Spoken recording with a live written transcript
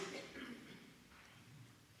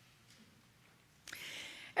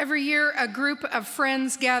Every year, a group of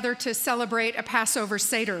friends gather to celebrate a Passover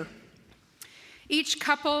Seder. Each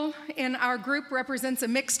couple in our group represents a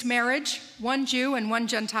mixed marriage, one Jew and one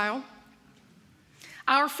Gentile.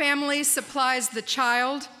 Our family supplies the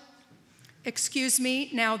child,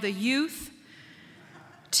 now the youth,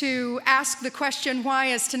 to ask the question, why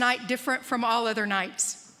is tonight different from all other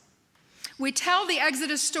nights? We tell the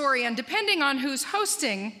Exodus story, and depending on who's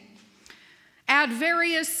hosting, add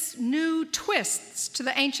various new twists to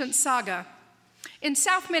the ancient saga. In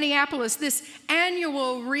South Minneapolis, this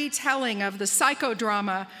annual retelling of the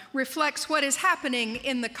psychodrama reflects what is happening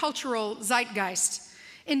in the cultural zeitgeist.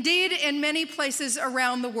 Indeed, in many places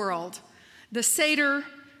around the world, the Seder,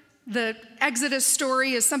 the Exodus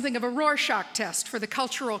story, is something of a Rorschach test for the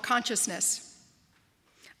cultural consciousness.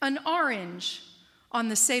 An orange on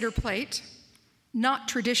the Seder plate, not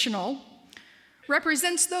traditional,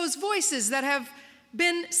 represents those voices that have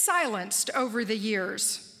been silenced over the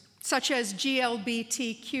years, such as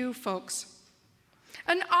GLBTQ folks.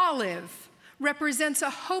 An olive represents a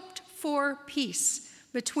hoped-for peace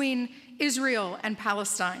between Israel and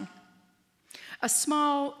Palestine. A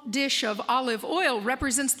small dish of olive oil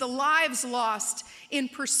represents the lives lost in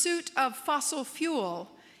pursuit of fossil fuel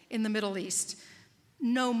in the Middle East.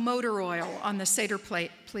 No motor oil on the Seder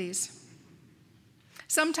plate, please.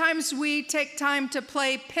 Sometimes we take time to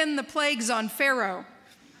play Pin the Plagues on Pharaoh,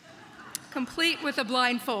 complete with a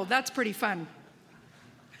blindfold. That's pretty fun.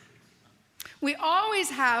 We always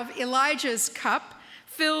have Elijah's cup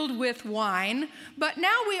filled with wine, but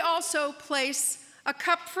now we also place a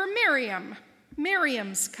cup for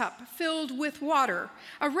Miriam's cup filled with water,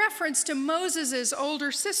 a reference to Moses'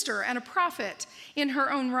 older sister and a prophet in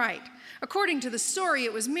her own right. According to the story,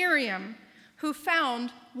 it was Miriam who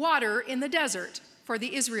found water in the desert for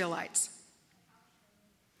the Israelites.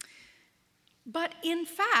 But in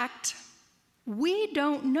fact, we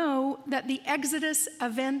don't know that the Exodus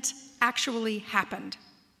event actually happened.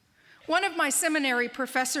 One of my seminary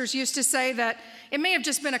professors used to say that it may have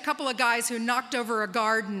just been a couple of guys who knocked over a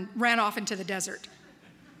guard and ran off into the desert.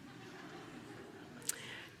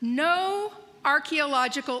 No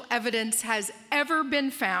archaeological evidence has ever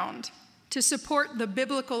been found to support the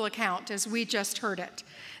biblical account as we just heard it.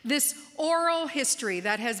 This oral history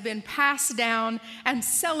that has been passed down and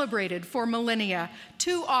celebrated for millennia,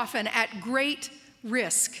 too often at great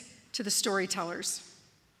risk to the storytellers.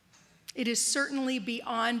 It is certainly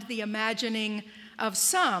beyond the imagining of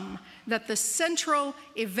some that the central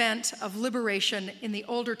event of liberation in the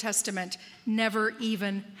Older Testament never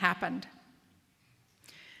even happened.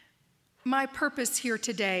 My purpose here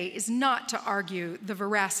today is not to argue the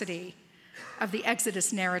veracity of the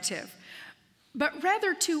Exodus narrative, but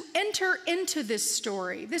rather to enter into this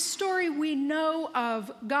story we know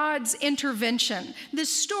of God's intervention,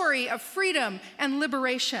 this story of freedom and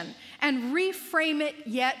liberation, and reframe it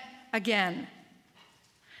yet again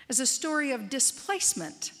as a story of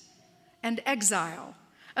displacement and exile,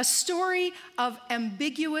 a story of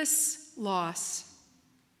ambiguous loss,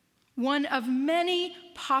 one of many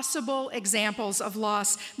possible examples of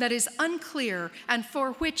loss that is unclear and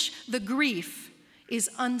for which the grief is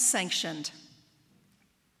unsanctioned.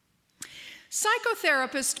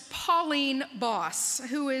 Psychotherapist Pauline Boss,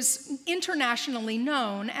 who is internationally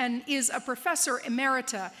known and is a professor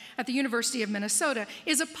emerita at the University of Minnesota,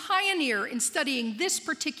 is a pioneer in studying this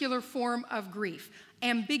particular form of grief,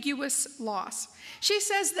 ambiguous loss. She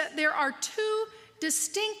says that there are two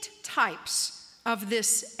distinct types of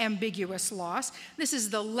this ambiguous loss. This is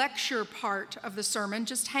the lecture part of the sermon.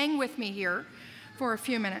 Just hang with me here for a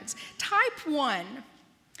few minutes. Type 1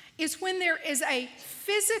 is when there is a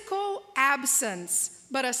physical absence,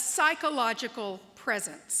 but a psychological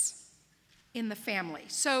presence in the family.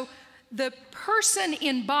 So the person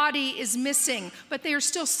in body is missing, but they are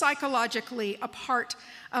still psychologically a part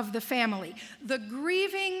of the family. The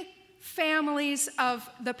grieving families of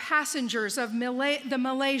the passengers of the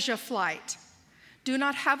Malaysia flight do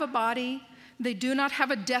not have a body. They do not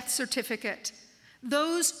have a death certificate.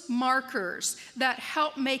 Those markers that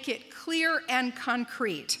help make it clear and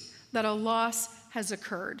concrete that a loss has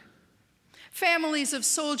occurred. Families of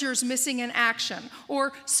soldiers missing in action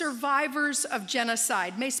or survivors of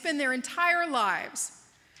genocide may spend their entire lives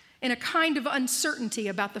in a kind of uncertainty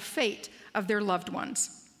about the fate of their loved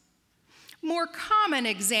ones. More common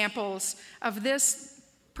examples of this,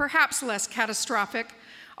 perhaps less catastrophic,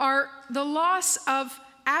 are the loss of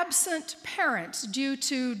absent parents due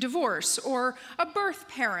to divorce or a birth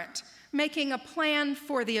parent making a plan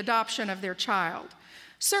for the adoption of their child.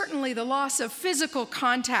 Certainly the loss of physical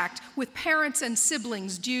contact with parents and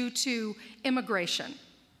siblings due to immigration.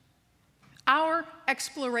 Our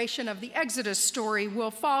exploration of the Exodus story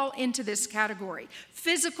will fall into this category: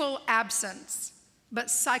 physical absence,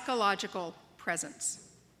 but psychological presence.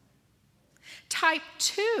 Type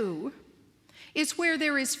 2 is where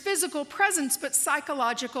there is physical presence, but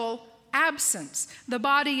psychological absence. The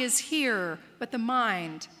body is here, but the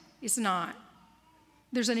mind is not.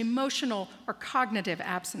 There's an emotional or cognitive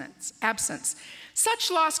absence.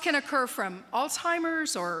 Such loss can occur from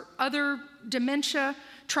Alzheimer's or other dementia,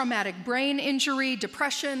 traumatic brain injury,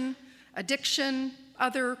 depression, addiction,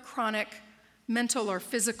 other chronic mental or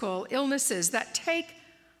physical illnesses that take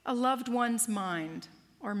a loved one's mind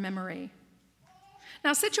or memory.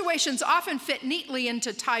 Now, situations often fit neatly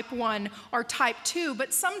into type 1 or type 2,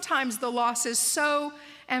 but sometimes the loss is so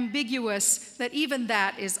ambiguous that even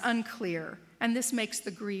that is unclear, and this makes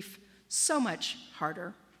the grief so much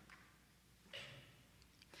harder.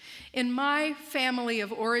 In my family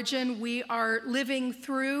of origin, we are living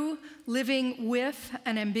with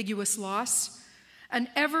an ambiguous loss, an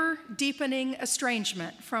ever-deepening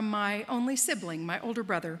estrangement from my only sibling, my older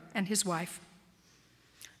brother, and his wife.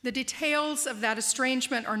 The details of that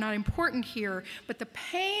estrangement are not important here, but the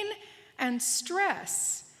pain and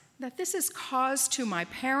stress that this has caused to my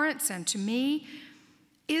parents and to me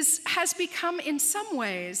has become, in some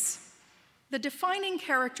ways, the defining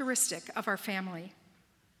characteristic of our family.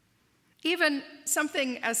 Even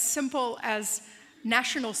something as simple as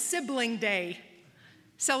National Sibling Day,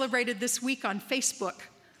 celebrated this week on Facebook,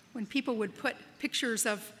 when people would put pictures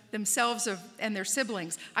of themselves and their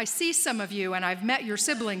siblings. I see some of you, and I've met your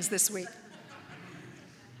siblings this week.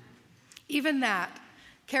 Even that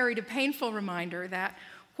carried a painful reminder that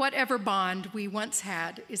whatever bond we once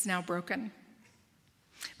had is now broken.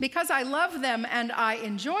 Because I love them and I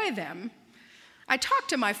enjoy them, I talk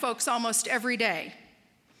to my folks almost every day.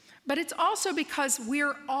 But it's also because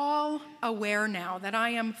we're all aware now that I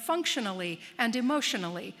am functionally and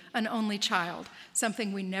emotionally an only child,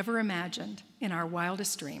 something we never imagined in our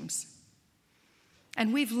wildest dreams.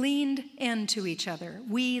 And we've leaned into each other.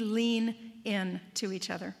 We lean into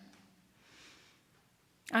each other.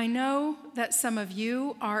 I know that some of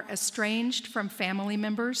you are estranged from family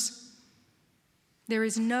members. There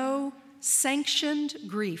is no sanctioned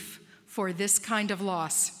grief for this kind of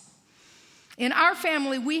loss. In our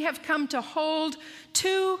family, we have come to hold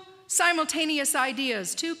two simultaneous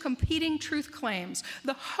ideas, two competing truth claims: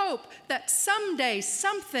 the hope that someday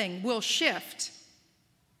something will shift,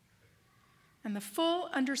 and the full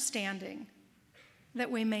understanding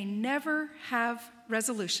that we may never have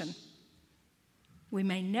resolution. We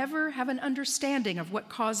may never have an understanding of what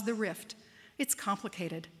caused the rift. It's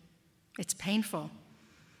complicated. It's painful.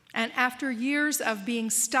 And after years of being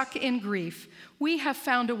stuck in grief, we have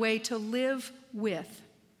found a way to live with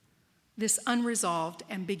this unresolved,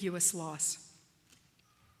 ambiguous loss.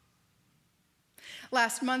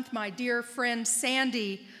 Last month, my dear friend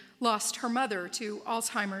Sandy lost her mother to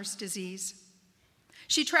Alzheimer's disease.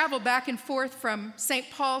 She traveled back and forth from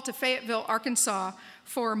St. Paul to Fayetteville, Arkansas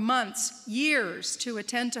for months, years, to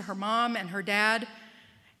attend to her mom and her dad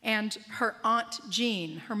and her Aunt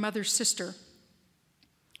Jean, her mother's sister.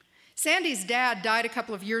 Sandy's dad died a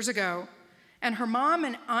couple of years ago, and her mom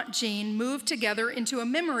and Aunt Jean moved together into a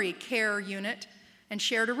memory care unit and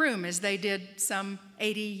shared a room, as they did some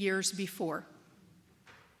 80 years before.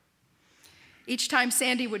 Each time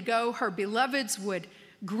Sandy would go, her beloveds would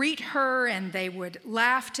greet her and they would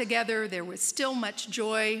laugh together. There was still much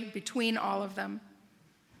joy between all of them.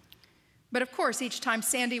 But of course, each time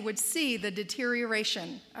Sandy would see the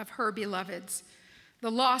deterioration of her beloveds, the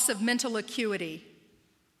loss of mental acuity,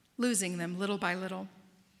 losing them little by little.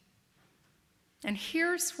 And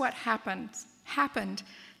here's what happened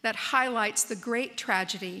that highlights the great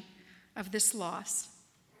tragedy of this loss.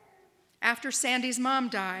 After Sandy's mom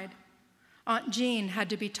died, Aunt Jean had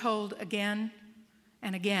to be told again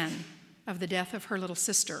and again of the death of her little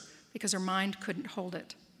sister because her mind couldn't hold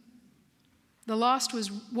it. The loss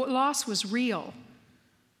was real,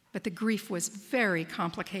 but the grief was very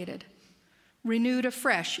complicated, renewed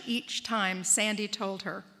afresh each time Sandy told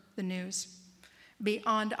her the news,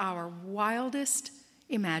 beyond our wildest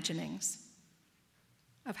imaginings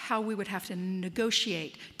of how we would have to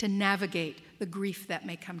negotiate, to navigate the grief that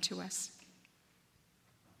may come to us.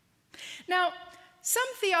 Now, some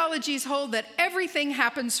theologies hold that everything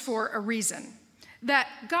happens for a reason, that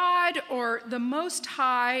God or the Most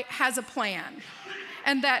High has a plan,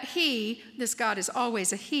 and that He, this God is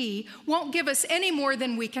always a He, won't give us any more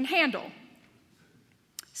than we can handle.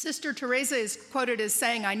 Sister Teresa is quoted as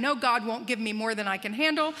saying, "I know God won't give me more than I can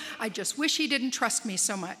handle. I just wish He didn't trust me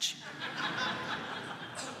so much."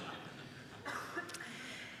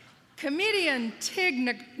 Comedian Tig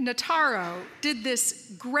Notaro did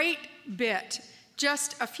this great bit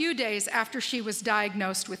just a few days after she was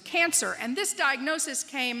diagnosed with cancer. And this diagnosis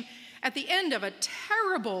came at the end of a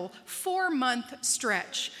terrible 4-month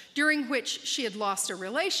stretch during which she had lost a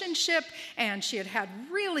relationship and she had had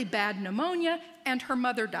really bad pneumonia and her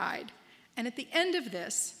mother died. And at the end of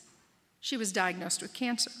this, she was diagnosed with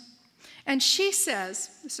cancer. And she says,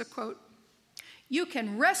 this is a quote, "You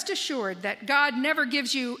can rest assured that God never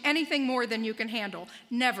gives you anything more than you can handle.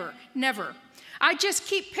 Never, never. I just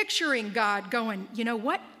keep picturing God going, you know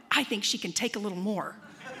what? I think she can take a little more."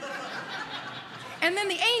 And then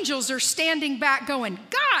the angels are standing back going,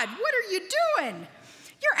 "God, what are you doing?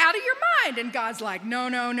 You're out of your mind." And God's like, no,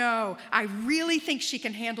 no, no. I really think she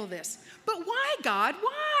can handle this. But why, God?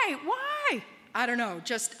 Why? Why? I don't know.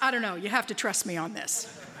 I don't know. You have to trust me on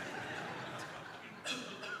this.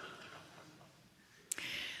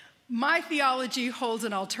 My theology holds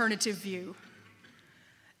an alternative view,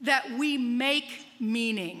 that we make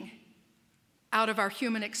meaning out of our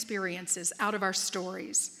human experiences, out of our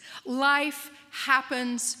stories. Life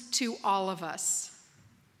happens to all of us.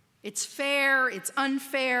 It's fair, it's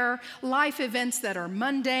unfair, life events that are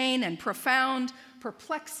mundane and profound,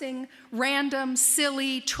 perplexing, random,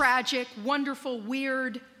 silly, tragic, wonderful,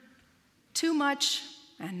 weird, too much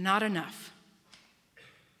and not enough.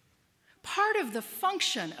 Part of the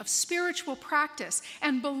function of spiritual practice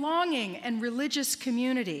and belonging and religious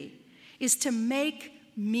community is to make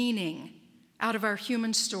meaning out of our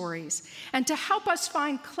human stories and to help us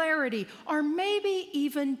find clarity or maybe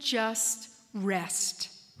even just rest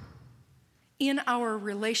in our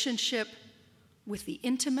relationship with the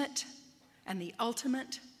intimate and the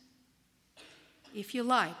ultimate, if you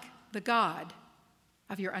like, the God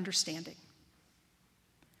of your understanding.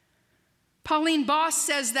 Pauline Boss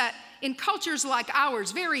says that in cultures like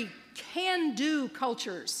ours, very can-do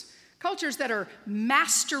cultures that are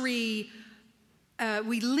mastery,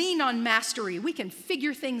 we lean on mastery, we can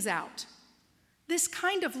figure things out. This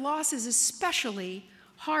kind of loss is especially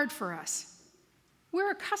hard for us. We're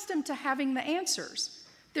accustomed to having the answers.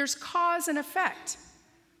 There's cause and effect.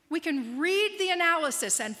 We can read the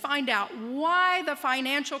analysis and find out why the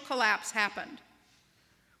financial collapse happened.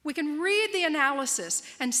 We can read the analysis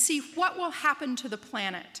and see what will happen to the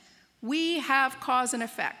planet. We have cause and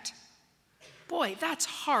effect. Boy, that's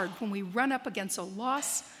hard when we run up against a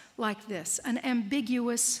loss like this, an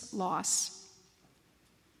ambiguous loss.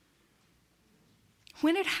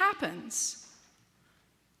 When it happens,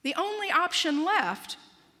 the only option left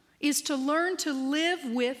is to learn to live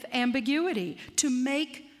with ambiguity, to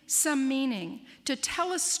make some meaning, to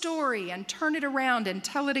tell a story and turn it around and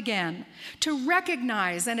tell it again, to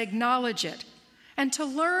recognize and acknowledge it, and to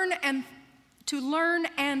learn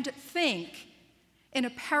and think in a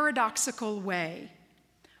paradoxical way.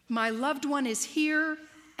 My loved one is here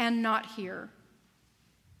and not here.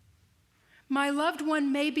 My loved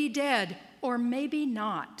one may be dead or maybe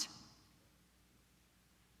not.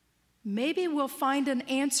 Maybe we'll find an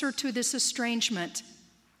answer to this estrangement,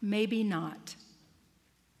 maybe not.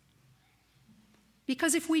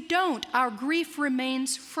 Because if we don't, our grief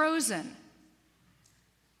remains frozen.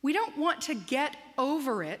 We don't want to get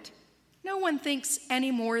over it. No one thinks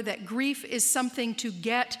anymore that grief is something to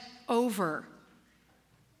get over.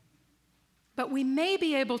 But we may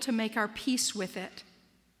be able to make our peace with it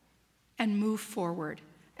and move forward.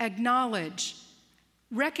 Acknowledge,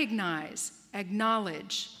 recognize,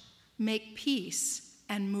 acknowledge, make peace,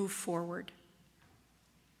 and move forward.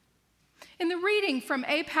 In the reading from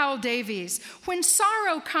A. Powell Davies, when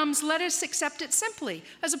sorrow comes, let us accept it simply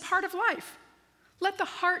as a part of life. Let the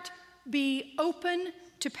heart be open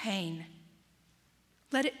to pain.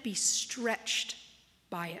 Let it be stretched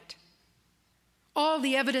by it. All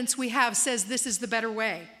the evidence we have says this is the better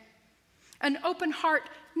way. An open heart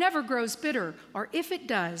never grows bitter, or if it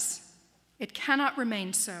does, it cannot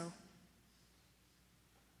remain so.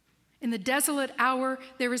 In the desolate hour,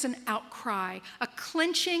 there is an outcry, a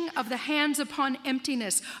clenching of the hands upon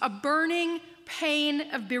emptiness, a burning pain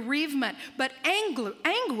of bereavement, but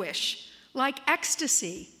anguish, like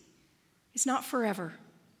ecstasy, is not forever.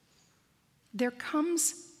 There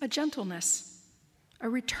comes a gentleness, a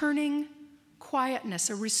returning quietness,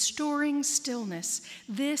 a restoring stillness.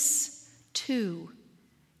 This, too,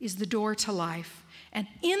 is the door to life. And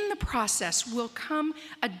in the process will come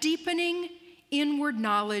a deepening inward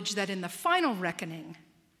knowledge that in the final reckoning,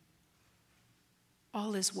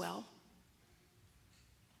 all is well.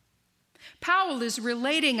 Powell is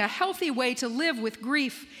relating a healthy way to live with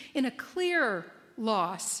grief in a clear,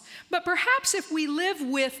 loss. But perhaps if we live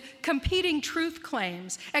with competing truth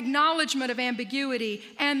claims, acknowledgement of ambiguity,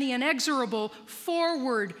 and the inexorable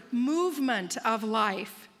forward movement of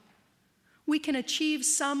life, we can achieve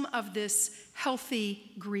some of this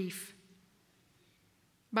healthy grief.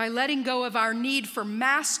 By letting go of our need for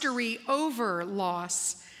mastery over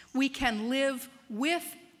loss, we can live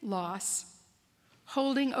with loss,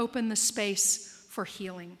 holding open the space for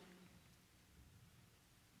healing.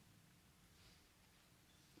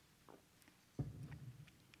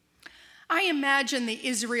 I imagine the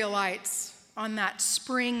Israelites on that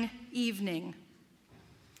spring evening,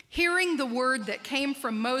 hearing the word that came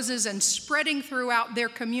from Moses and spreading throughout their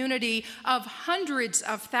community of hundreds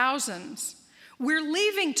of thousands. We're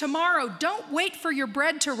leaving tomorrow. Don't wait for your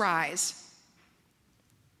bread to rise.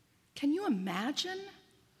 Can you imagine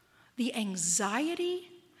the anxiety,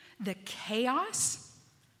 the chaos?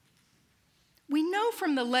 We know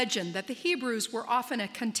from the legend that the Hebrews were often a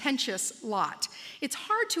contentious lot. It's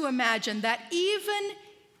hard to imagine that even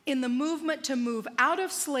in the movement to move out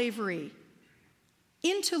of slavery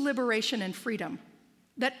into liberation and freedom,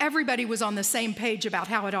 that everybody was on the same page about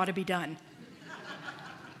how it ought to be done.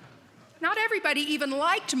 Not everybody even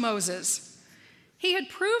liked Moses. He had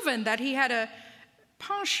proven that he had a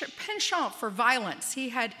penchant for violence. He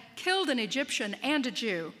had killed an Egyptian and a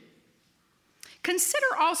Jew. Consider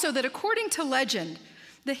also that according to legend,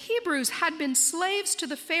 the Hebrews had been slaves to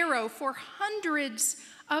the Pharaoh for hundreds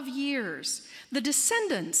of years, the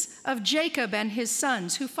descendants of Jacob and his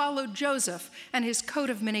sons who followed Joseph and his coat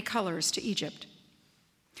of many colors to Egypt.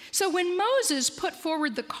 So when Moses put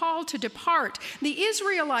forward the call to depart, the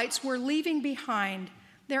Israelites were leaving behind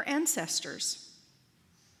their ancestors,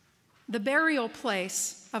 the burial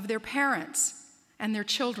place of their parents and their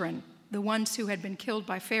children, the ones who had been killed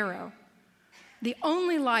by Pharaoh, the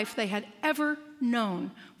only life they had ever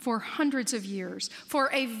known for hundreds of years, for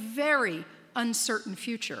a very uncertain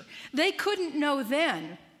future. They couldn't know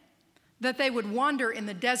then that they would wander in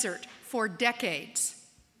the desert for decades.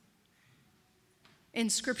 In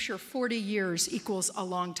Scripture, 40 years equals a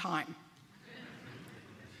long time.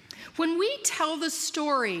 When we tell the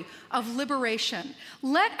story of liberation,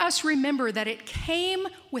 let us remember that it came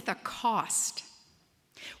with a cost.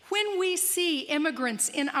 When we see immigrants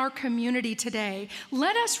in our community today,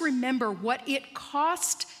 let us remember what it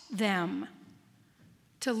cost them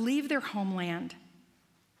to leave their homeland,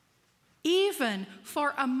 even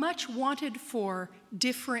for a much wanted for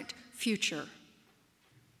different future.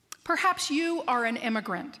 Perhaps you are an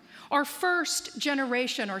immigrant, or first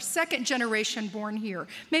generation or second generation born here.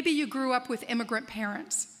 Maybe you grew up with immigrant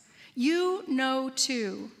parents. You know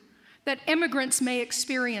too that immigrants may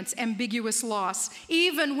experience ambiguous loss,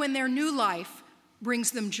 even when their new life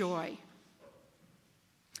brings them joy.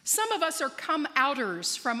 Some of us are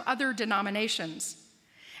come-outers from other denominations,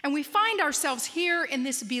 and we find ourselves here in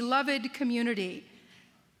this beloved community,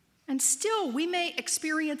 and still we may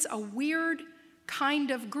experience a weird kind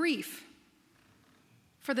of grief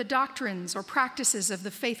for the doctrines or practices of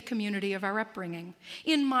the faith community of our upbringing.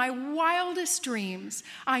 In my wildest dreams,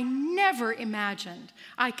 I never imagined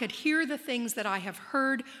I could hear the things that I have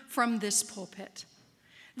heard from this pulpit.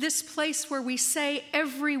 This place where we say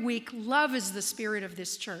every week, love is the spirit of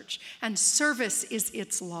this church and service is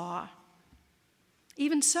its law.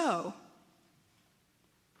 Even so,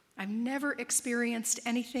 I've never experienced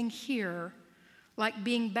anything here like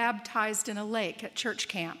being baptized in a lake at church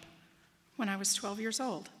camp when I was 12 years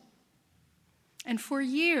old. And for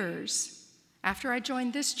years, after I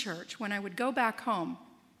joined this church, when I would go back home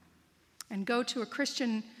and go to a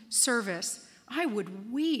Christian service, I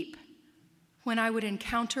would weep when I would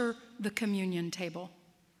encounter the communion table.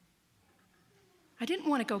 I didn't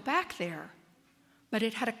want to go back there, but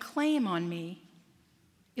it had a claim on me.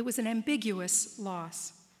 It was an ambiguous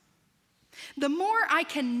loss. The more I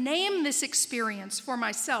can name this experience for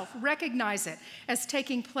myself, recognize it as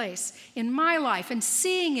taking place in my life and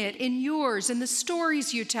seeing it in yours, in the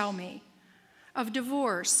stories you tell me of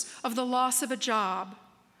divorce, of the loss of a job,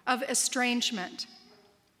 of estrangement,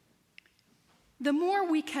 the more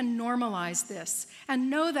we can normalize this and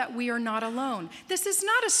know that we are not alone. This is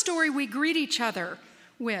not a story we greet each other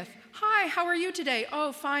with. Hi, how are you today?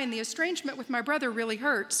 Oh, fine, the estrangement with my brother really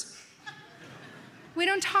hurts. We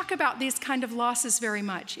don't talk about these kind of losses very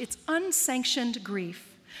much. It's unsanctioned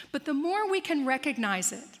grief. But the more we can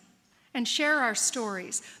recognize it and share our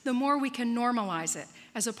stories, the more we can normalize it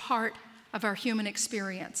as a part of our human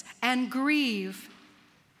experience and grieve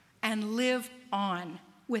and live on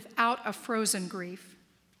without a frozen grief.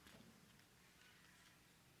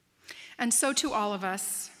 And so to all of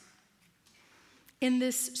us, in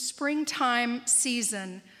this springtime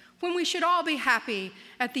season when we should all be happy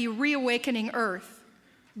at the reawakening earth,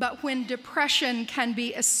 but when depression can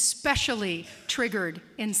be especially triggered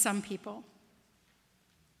in some people.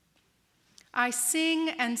 I sing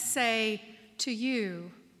and say to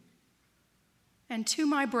you and to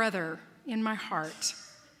my brother in my heart,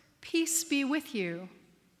 peace be with you,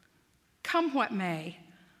 come what may,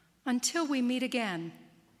 until we meet again.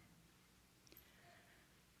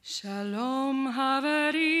 Shalom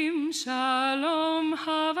havarim, shalom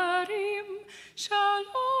havarim,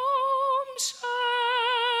 shalom, shalom,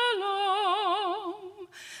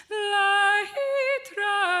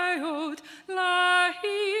 lahitrayot,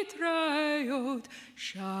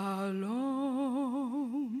 shalom,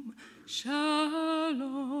 shalom.